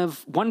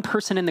one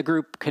person in the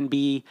group can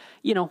be,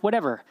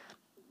 whatever,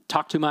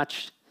 talk too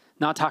much,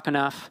 not talk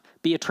enough,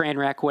 be a train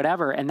wreck,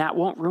 whatever. And that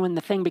won't ruin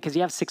the thing because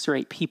you have 6 or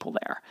 8 people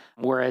there.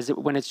 Whereas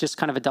when it's just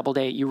kind of a double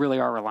date, you really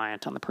are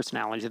reliant on the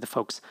personalities of the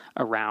folks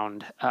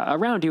around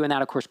you. And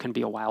that, of course, can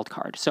be a wild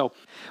card. So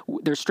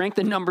there's strength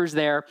in numbers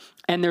there.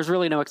 And there's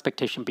really no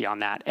expectation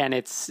beyond that. And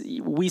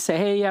we say,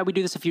 hey, yeah, we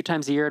do this a few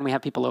times a year and we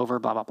have people over,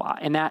 blah, blah, blah.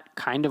 And that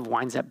kind of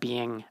winds up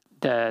being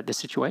the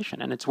situation.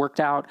 And it's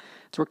worked out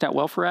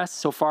well for us.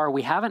 So far,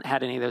 we haven't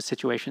had any of those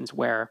situations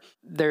where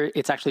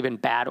it's actually been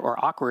bad or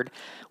awkward.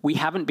 We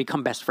haven't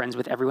become best friends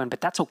with everyone,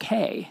 but that's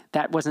okay.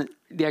 That wasn't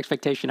the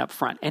expectation up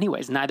front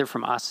anyways, neither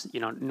from us,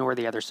 nor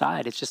the other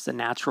side. It's just a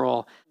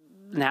natural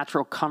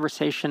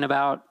conversation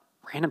about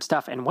random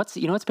stuff. And what's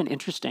been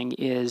interesting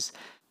is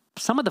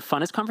some of the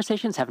funnest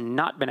conversations have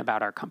not been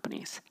about our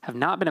companies, have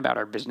not been about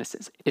our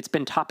businesses. It's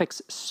been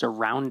topics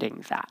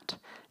surrounding that.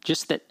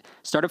 Just that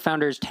startup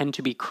founders tend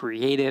to be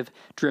creative,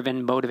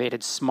 driven,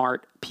 motivated,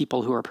 smart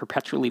people who are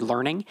perpetually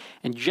learning.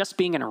 And just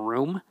being in a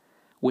room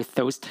with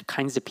those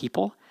kinds of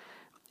people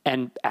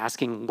and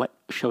asking what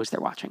shows they're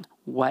watching,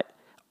 what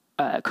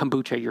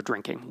kombucha you're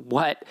drinking,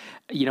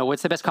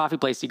 what's the best coffee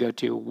place you go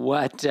to,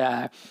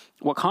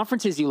 what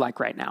conferences you like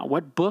right now,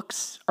 what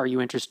books are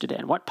you interested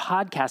in, what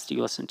podcasts do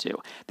you listen to.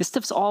 This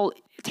stuff's all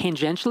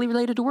tangentially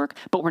related to work,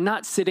 but we're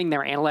not sitting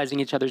there analyzing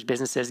each other's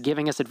businesses,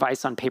 giving us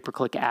advice on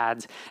pay-per-click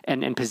ads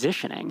and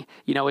positioning.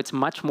 It's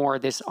much more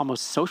this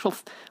almost social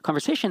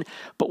conversation.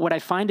 But what I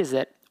find is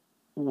that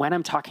when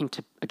I'm talking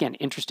to, again,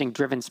 interesting,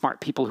 driven,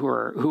 smart people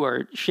who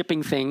are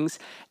shipping things,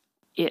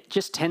 it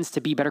just tends to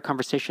be better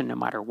conversation no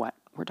matter what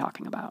we're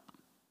talking about.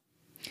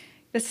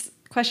 This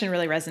question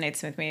really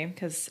resonates with me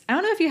because I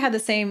don't know if you had the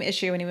same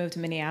issue when you moved to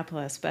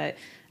Minneapolis, but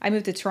I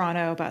moved to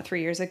Toronto about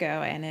 3 years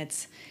ago, and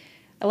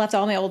I left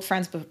all my old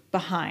friends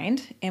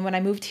behind. And when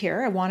I moved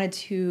here, I wanted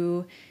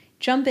to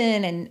jump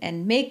in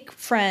and make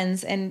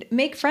friends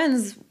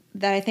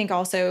that I think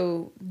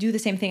also do the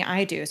same thing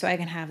I do so I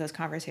can have those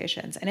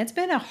conversations. And it's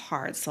been a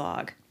hard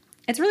slog.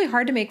 It's really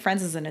hard to make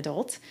friends as an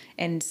adult,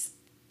 and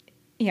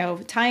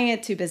tying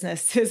it to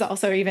business is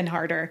also even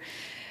harder.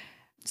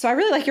 So I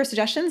really like your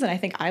suggestions, and I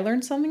think I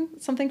learned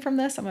something from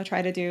this. I'm going to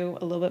try to do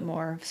a little bit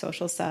more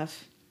social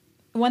stuff.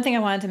 One thing I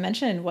wanted to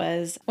mention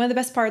was one of the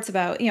best parts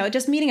about,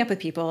 just meeting up with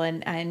people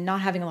and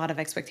not having a lot of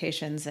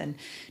expectations and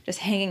just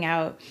hanging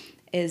out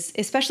is,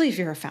 especially if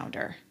you're a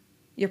founder,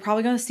 you're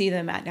probably going to see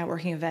them at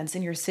networking events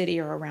in your city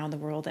or around the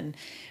world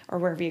or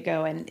wherever you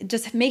go. And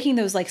just making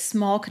those like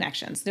small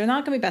connections. They're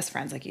not going to be best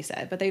friends, like you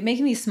said, but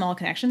making these small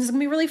connections is going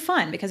to be really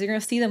fun because you're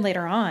going to see them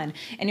later on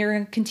and you're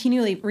going to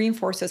continually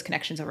reinforce those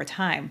connections over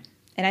time.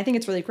 And I think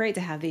it's really great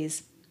to have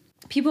these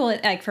people,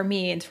 like for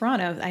me in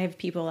Toronto, I have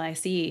people I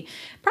see,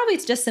 probably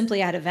it's just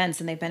simply at events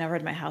and they've been over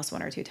to my house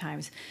 1 or 2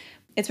 times.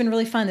 It's been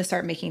really fun to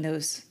start making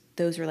those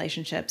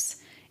relationships.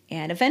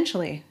 And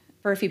eventually,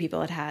 for a few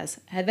people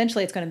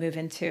eventually it's going to move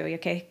into,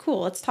 okay,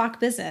 cool, let's talk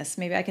business.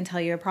 Maybe I can tell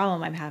you a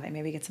problem I'm having,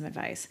 maybe get some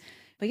advice.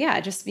 But yeah,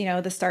 just,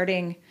 the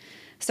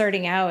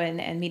starting out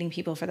and meeting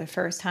people for the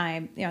first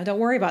time, don't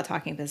worry about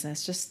talking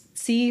business. Just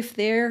see if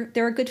they're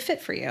a good fit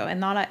for you, and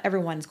not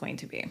everyone's going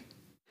to be.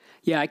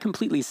 Yeah, I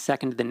completely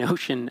second the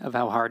notion of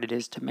how hard it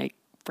is to make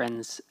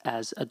friends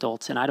as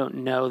adults. And I don't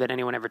know that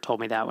anyone ever told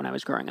me that when I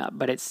was growing up,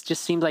 but it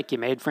just seemed like you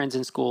made friends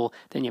in school,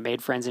 then you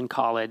made friends in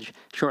college.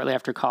 Shortly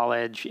after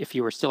college, if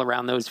you were still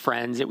around those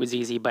friends, it was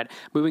easy. But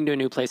moving to a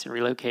new place and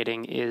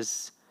relocating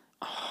is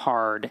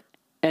hard.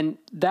 And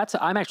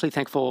I'm actually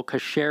thankful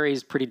because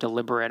Sherry's pretty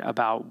deliberate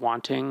about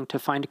wanting to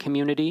find a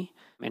community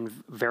in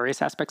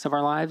various aspects of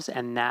our lives.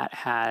 And that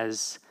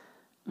has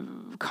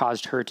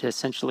caused her to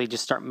essentially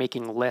just start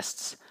making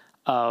lists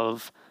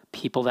of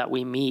people that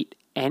we meet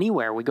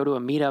anywhere. We go to a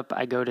meetup.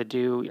 I did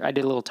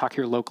a little talk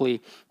here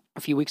locally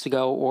a few weeks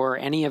ago, or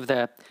any of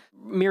the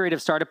myriad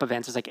of startup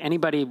events. It's like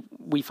anybody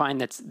we find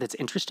that's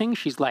interesting,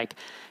 she's like,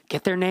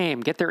 get their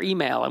name, get their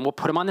email, and we'll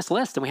put them on this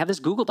list. And we have this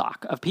Google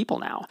Doc of people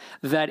now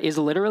that is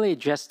literally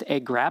just a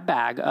grab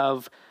bag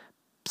of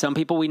some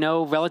people we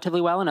know relatively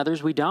well and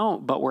others we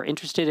don't, but we're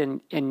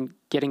interested in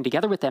getting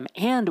together with them,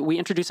 and we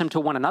introduce them to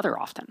one another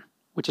often,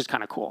 which is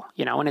kind of cool,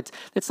 And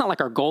it's not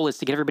like our goal is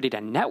to get everybody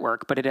to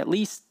network, but at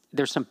least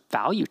there's some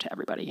value to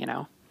everybody,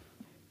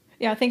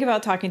 Yeah, think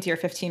about talking to your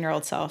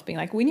 15-year-old self, being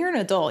like, when you're an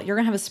adult, you're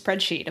going to have a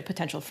spreadsheet of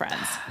potential friends.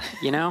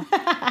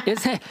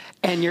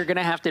 And you're going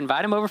to have to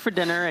invite them over for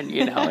dinner,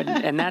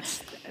 and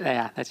that's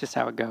just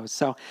how it goes.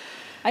 So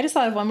I just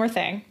thought of one more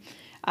thing.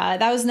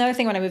 That was another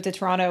thing when I moved to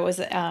Toronto was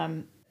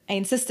I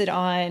insisted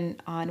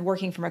on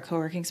working from a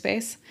co-working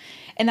space.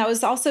 And that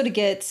was also to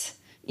get,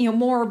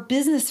 more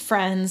business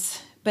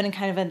friends, but in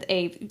kind of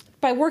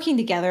by working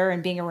together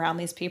and being around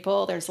these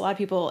people. There's a lot of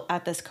people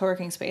at this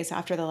co-working space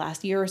after the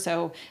last year or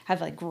so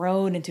have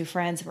grown into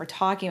friends, and we're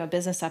talking about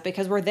business stuff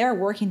because we're there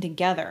working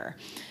together.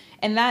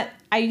 And that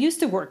I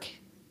used to work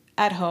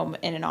at home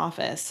in an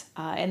office,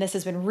 and this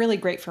has been really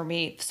great for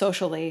me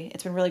socially.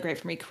 It's been really great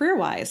for me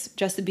career-wise,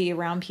 just to be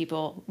around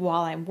people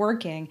while I'm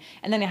working,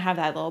 and then I have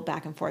that little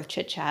back and forth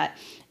chit chat,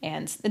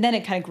 and then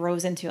it kind of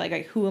grows into like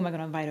who am I going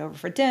to invite over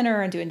for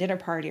dinner and do a dinner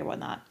party or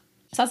whatnot.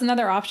 So that's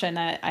another option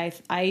that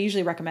I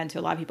usually recommend to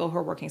a lot of people who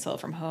are working solo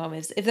from home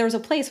is if there's a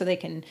place where they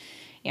can,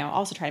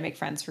 also try to make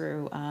friends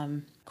through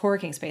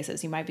co-working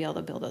spaces, you might be able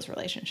to build those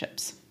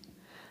relationships.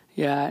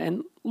 Yeah,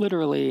 and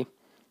literally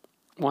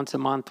once a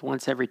month,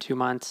 once every 2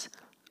 months,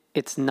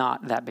 it's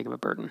not that big of a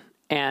burden.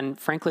 And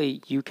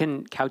frankly, you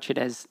can couch it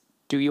as,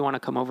 do you want to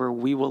come over?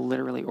 We will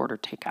literally order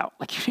takeout.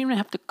 Like, you don't even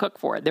have to cook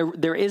for it.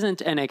 There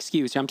isn't an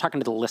excuse. I'm talking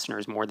to the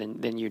listeners more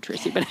than you,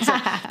 Tracy. But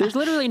there's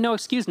literally no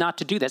excuse not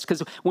to do this.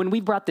 Because when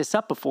we brought this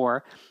up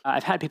before,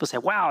 I've had people say,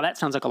 wow, that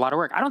sounds like a lot of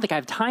work. I don't think I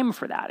have time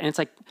for that. And it's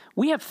like,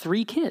 we have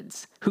 3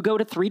 kids who go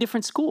to 3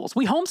 different schools.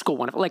 We homeschool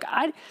one of them. Like,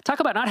 I talk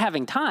about not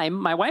having time.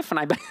 My wife and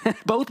I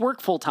both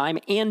work full time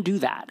and do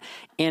that.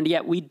 And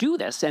yet we do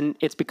this. And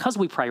it's because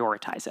we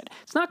prioritize it.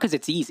 It's not because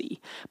it's easy,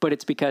 but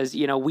it's because,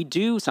 we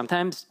do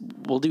sometimes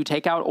we'll do takeout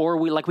takeout, or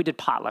we did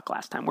potluck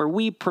last time, where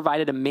we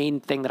provided a main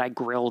thing that I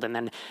grilled, and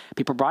then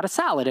people brought a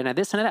salad and a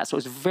this and a that. So it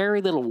was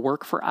very little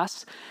work for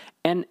us.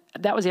 And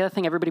that was the other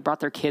thing. Everybody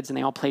brought their kids and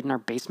they all played in our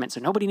basement. So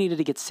nobody needed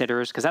to get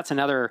sitters, because that's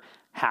another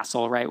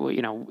hassle, right? Well,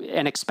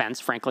 an expense,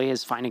 frankly,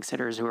 is finding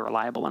sitters who are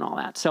reliable and all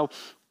that. So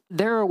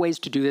there are ways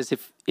to do this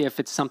if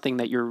it's something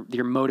that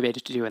you're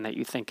motivated to do and that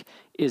you think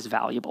is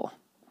valuable.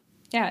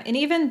 Yeah. And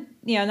even,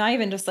 not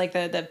even just like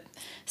the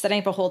setting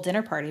up a whole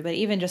dinner party, but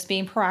even just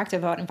being proactive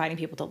about inviting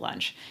people to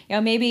lunch.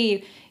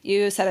 Maybe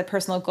you set a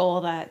personal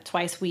goal that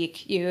twice a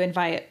week you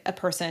invite a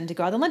person to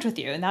go out to lunch with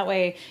you. And that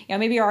way,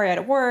 maybe you're already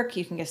at work.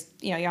 You can just,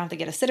 you don't have to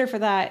get a sitter for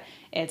that.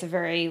 It's a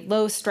very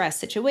low stress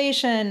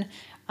situation.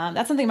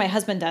 That's something my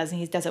husband does, and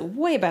he does it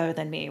way better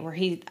than me, where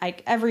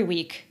every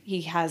week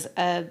he has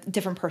a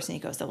different person he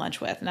goes to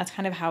lunch with. And that's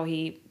kind of how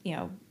he,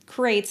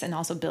 creates and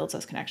also builds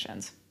those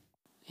connections.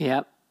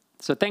 Yep.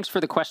 So thanks for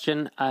the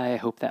question. I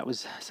hope that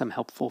was some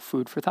helpful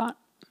food for thought.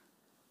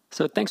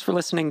 So thanks for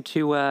listening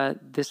to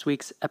this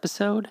week's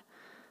episode.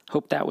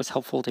 Hope that was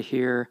helpful to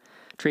hear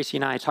Tracy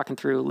and I talking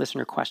through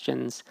listener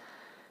questions.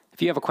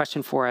 If you have a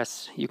question for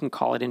us, you can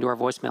call it into our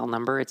voicemail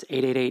number. It's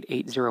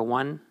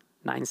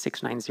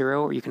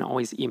 888-801-9690, or you can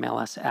always email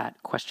us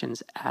at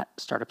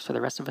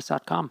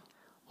questions@startupsfortherestofus.com.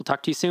 We'll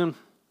talk to you soon.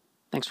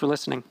 Thanks for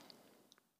listening.